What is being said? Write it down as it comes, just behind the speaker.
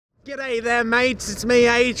G'day there, mates. It's me,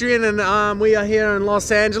 Adrian, and we are here in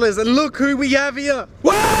Los Angeles. And look who we have here.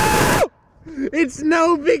 Whoa! It's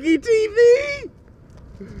No Biggie TV.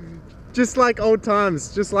 Just like old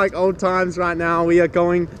times. Just like old times. Right now, we are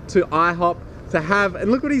going to IHOP to have.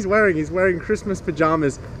 And look what he's wearing. He's wearing Christmas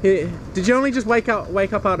pajamas. Did you only just wake up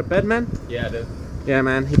out of bed, man? Yeah, I did. Yeah,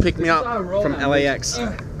 man. He picked me up from LAX.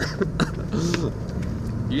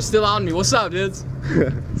 You still on me? What's up, dudes?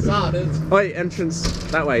 What's up, dudes? Wait, entrance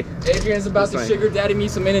that way. Adrian's about to sugar daddy me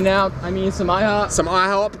some In-N-Out. I mean, some IHOP. Some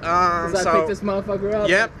IHOP. Does that pick this motherfucker up?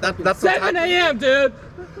 Yep, that's 7 a.m., dude.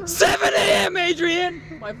 7 a.m., Adrian.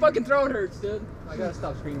 My fucking throat hurts, dude. I gotta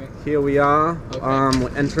stop screaming. Here we are. Okay.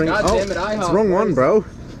 We're entering. God damn it, IHOP. It's the wrong one, bro.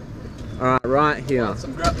 All right here.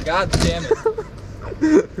 God damn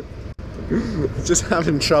it. Just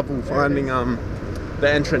having trouble finding the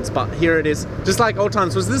entrance, but here it is. Just like old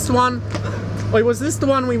times. Was this the one? Wait, was this the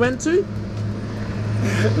one we went to?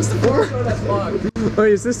 What's the first one that's locked?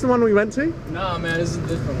 Wait, is this the one we went to? Nah, man, this is a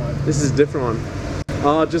different one. This is a different one.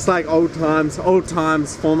 Oh, just like old times. Old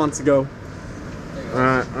times 4 months ago.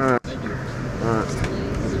 Alright, alright. Thank you. Alright.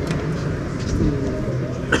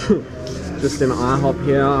 Just in IHOP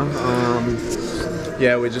here.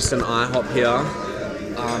 Yeah, we're just in IHOP here.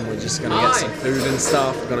 We're just gonna get some food and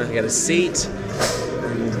stuff. We're gonna get a seat.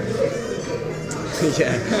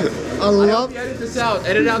 Yeah. I love. Edit this out.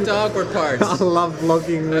 Edit out the awkward parts. I love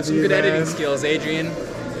vlogging with you. Have some good editing skills, Adrian.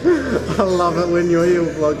 I love it when you're here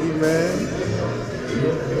vlogging, man.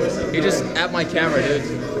 You're just at my camera, dude.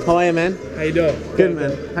 How are you, man? How you doing? Good,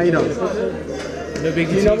 man. How you doing? No Biggie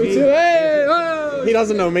TV. You know me too? Hey! Whoa! He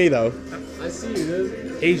doesn't know me though. I see you,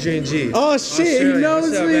 dude. Adrian G. Oh shit, he knows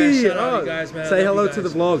what's up, me. Man? Shout out you guys, man. Say hello to the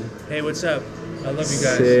vlog. Hey, what's up? I love you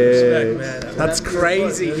guys. Sick. Respect, man. That's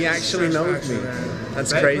crazy. He actually knows me. Man.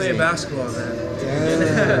 That's I crazy. play basketball, man.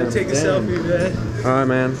 Yeah. Take a selfie, man. Alright,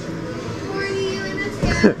 man.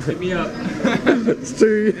 Hit me up. It's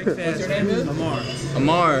too. What's your name, dude?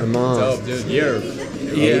 Amar. Amar. Dope, dude.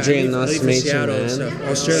 Adrian, nice to meet you, man.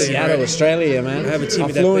 Australia, Seattle, right? Australia, man. I have a team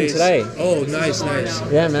I flew in today. Oh, nice, nice.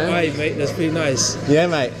 Yeah, man. Alright, mate. That's pretty nice. Yeah,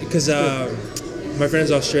 mate. Because my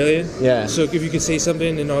friend's Australian. Yeah. So if you could say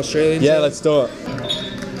something in Australian. Yeah, let's do it.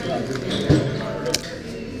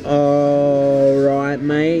 Alright,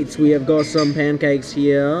 mates. We have got some pancakes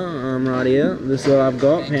here. Right here. This is what I've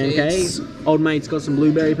got. Pancakes. Old mate's got some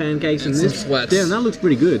blueberry pancakes and this. Sweats. Damn, that looks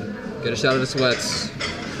pretty good. Get a shout out to Sweats.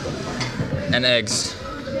 And eggs.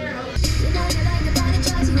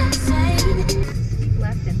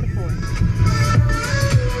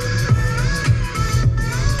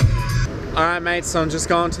 Alright, mates, so I'm just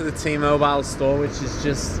going to the T-Mobile store, which is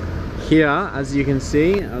just here, as you can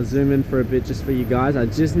see. I'll zoom in for a bit just for you guys. I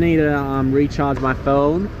just need to recharge my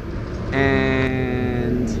phone,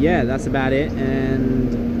 and yeah, that's about it.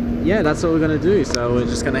 And yeah, that's what we're gonna do. So we're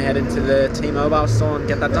just gonna head into the T-Mobile store and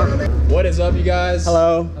get that done. What is up, you guys?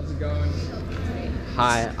 Hello. How's it going?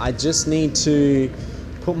 Hi, I just need to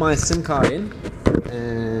put my SIM card in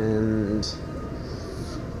and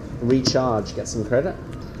recharge, get some credit.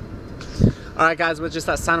 Alright guys, we're just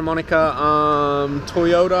at Santa Monica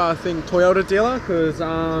Toyota, I think Toyota dealer, because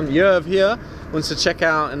Yerv here wants to check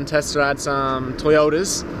out and test ride some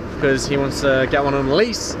Toyotas because he wants to get one on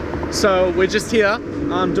lease. So we're just here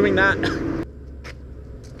doing that.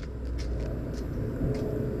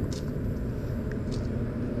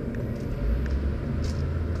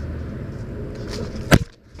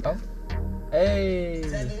 Oh. Hey.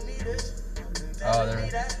 Oh, there.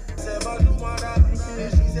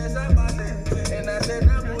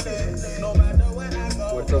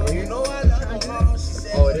 What's over here?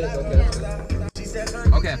 Oh, it is? Okay.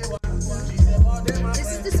 Okay. This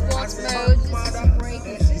is the sports mode, this is the brake.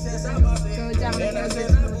 Go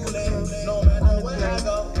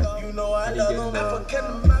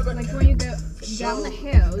down the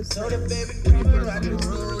hills. Like when you go down the hills.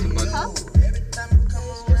 Huh?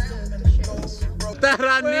 That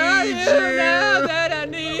I need you! Now that I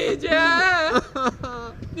need you!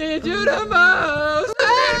 Need you the most! I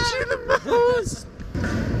need you the most!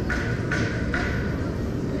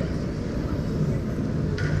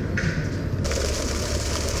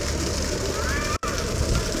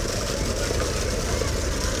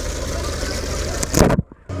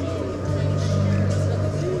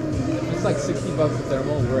 It's like 60 bucks a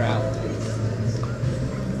thermal, we're out.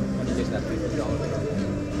 When you get that $50.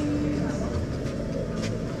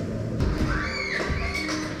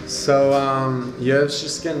 So, Yerv's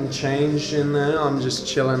just getting changed in there. I'm just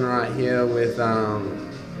chilling right here with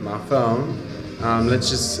my phone.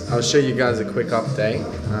 I'll show you guys a quick update.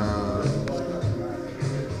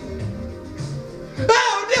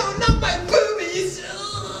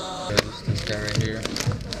 content right here.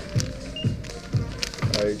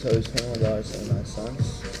 Alright, total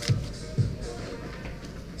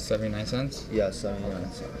 $21.79. 79 cents? Yeah,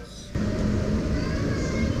 79 cents.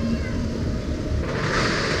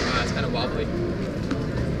 Wow, it's kind of wobbly.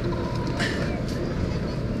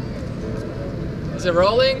 Is it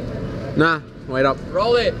rolling? Nah, wait up.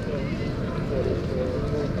 Roll it.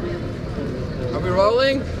 Are we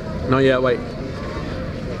rolling? Not yet, wait.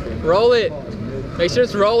 Roll it. Make sure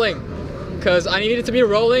it's rolling. Because I need it to be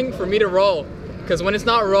rolling for me to roll. Because when it's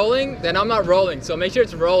not rolling, then I'm not rolling. So make sure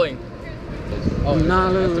it's rolling. Oh,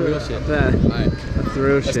 No, that's the real shit. There. Alright, That's the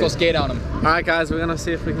real let's shit. go skate on them. Alright guys, we're gonna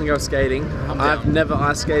see if we can go skating. I'm I've down. never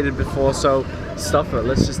ice skated before, so stuff it,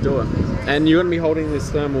 let's just do it. And you're gonna be holding this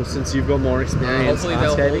thermal since you've got more experience Hopefully ice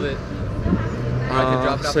they'll skating. hold it. I can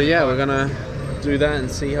drop it off So in the yeah, car. we're gonna do that and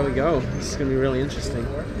see how we go. This is gonna be really interesting.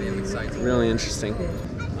 Damn exciting. Really interesting.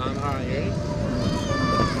 Alright, you ready?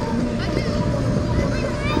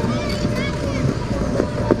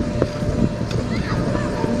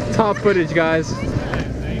 Top footage, guys.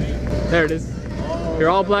 There it is. You're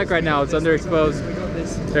all black right now. It's underexposed.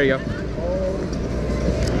 There you go.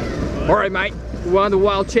 All right, mate. We're on the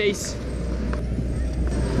wild chase.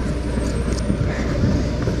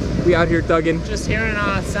 We out here thugging. Just here in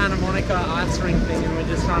our Santa Monica ice rink thing, and we're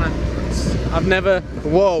just trying to. I've never.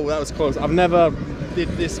 Whoa, that was close. I've never did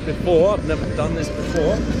this before. I've never done this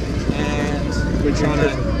before, and we're trying to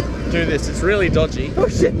do this. It's really dodgy. Oh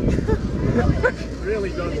shit.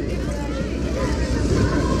 Really dodgy.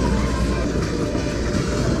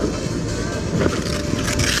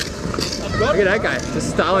 Look at that guy. Just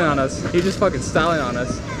styling on us. He's just fucking styling on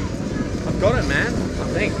us. I've got it, man. I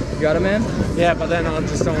think. You got it, man? Yeah, but then I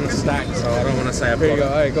just don't want to stack, so I don't want to say I've Here you got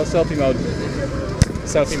go. All right, go selfie mode.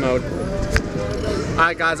 selfie mode.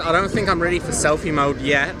 Alright guys, I don't think I'm ready for selfie mode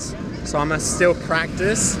yet, so I'm gonna still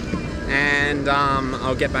practice, and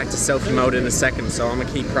I'll get back to selfie mode in a second, so I'm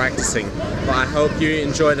gonna keep practicing. But I hope you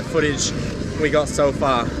enjoy the footage we got so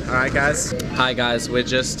far. Alright guys? Hi guys, we're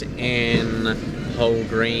just in Whole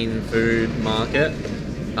Green Food Market,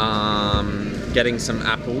 getting some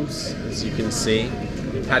apples, as you can see.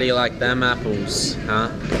 How do you like them apples, huh?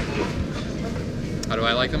 How do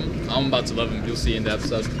I like them? I'm about to love them. You'll see in the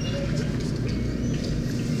episode.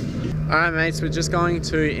 Alright mates, we're just going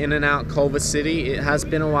to In-N-Out Culver City. It has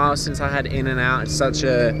been a while since I had In-N-Out. It's such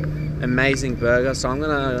an amazing burger, so I'm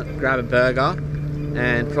gonna grab a burger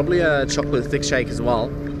and probably a chocolate thick shake as well.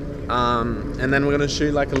 And then we're gonna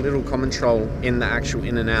shoot like a little comment troll in the actual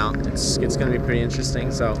In-N-Out. It's gonna be pretty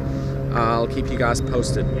interesting, so I'll keep you guys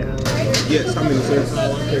posted. Yes, how many, sir?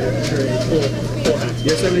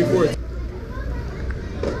 Yes, 74.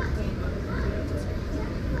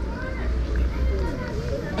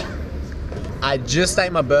 I just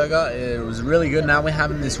ate my burger. It was really good. Now we're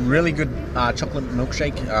having this really good chocolate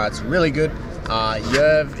milkshake. It's really good.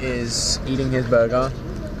 Yerv is eating his burger,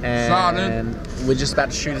 and we're just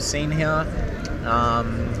about to shoot a scene here.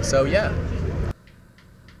 So yeah.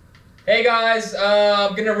 Hey guys,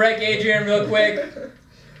 I'm gonna wreck Adrian real quick.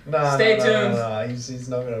 Stay tuned. No. He's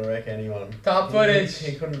not gonna wreck anyone. Top footage.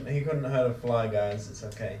 He couldn't hurt a fly, guys. It's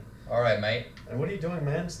okay. All right, mate. And what are you doing,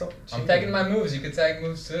 man? Stop. I'm tagging my moves. You can tag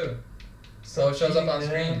moves too. So it shows up on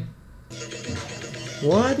screen.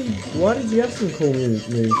 Why did you have some cool moves?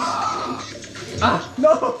 Ah,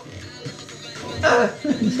 no!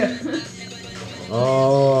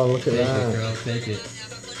 Oh, look at Take that. it, girl. Take it.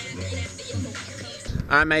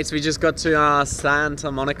 Alright mates, we just got to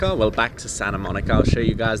Santa Monica. Well, back to Santa Monica. I'll show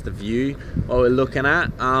you guys the view, what we're looking at.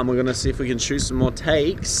 We're gonna see if we can shoot some more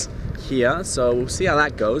takes here. So we'll see how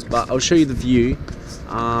that goes, but I'll show you the view. It's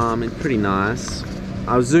pretty nice.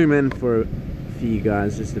 I'll zoom in for you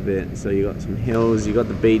guys just a bit. So you got some hills, you got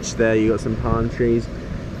the beach there, you got some palm trees,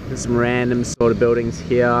 there's some random sort of buildings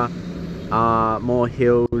here, more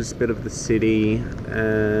hills, bit of the city,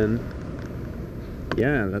 and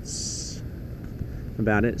yeah, that's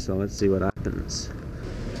about it. So let's see what happens.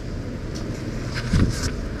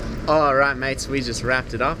 Alright mates, we just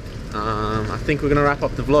wrapped it up. I think we're gonna wrap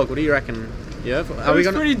up the vlog. What do you reckon? Yeah,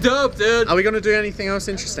 Pretty dope, dude. are we gonna do anything else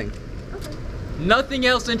interesting? Nothing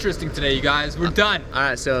else interesting today, you guys. We're done.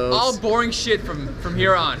 Alright, so All boring shit from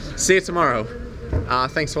here on. see you tomorrow.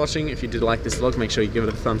 Thanks for watching. If you did like this vlog, make sure you give it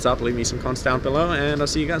a thumbs up, leave me some comments down below, and I'll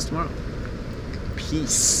see you guys tomorrow.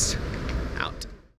 Peace.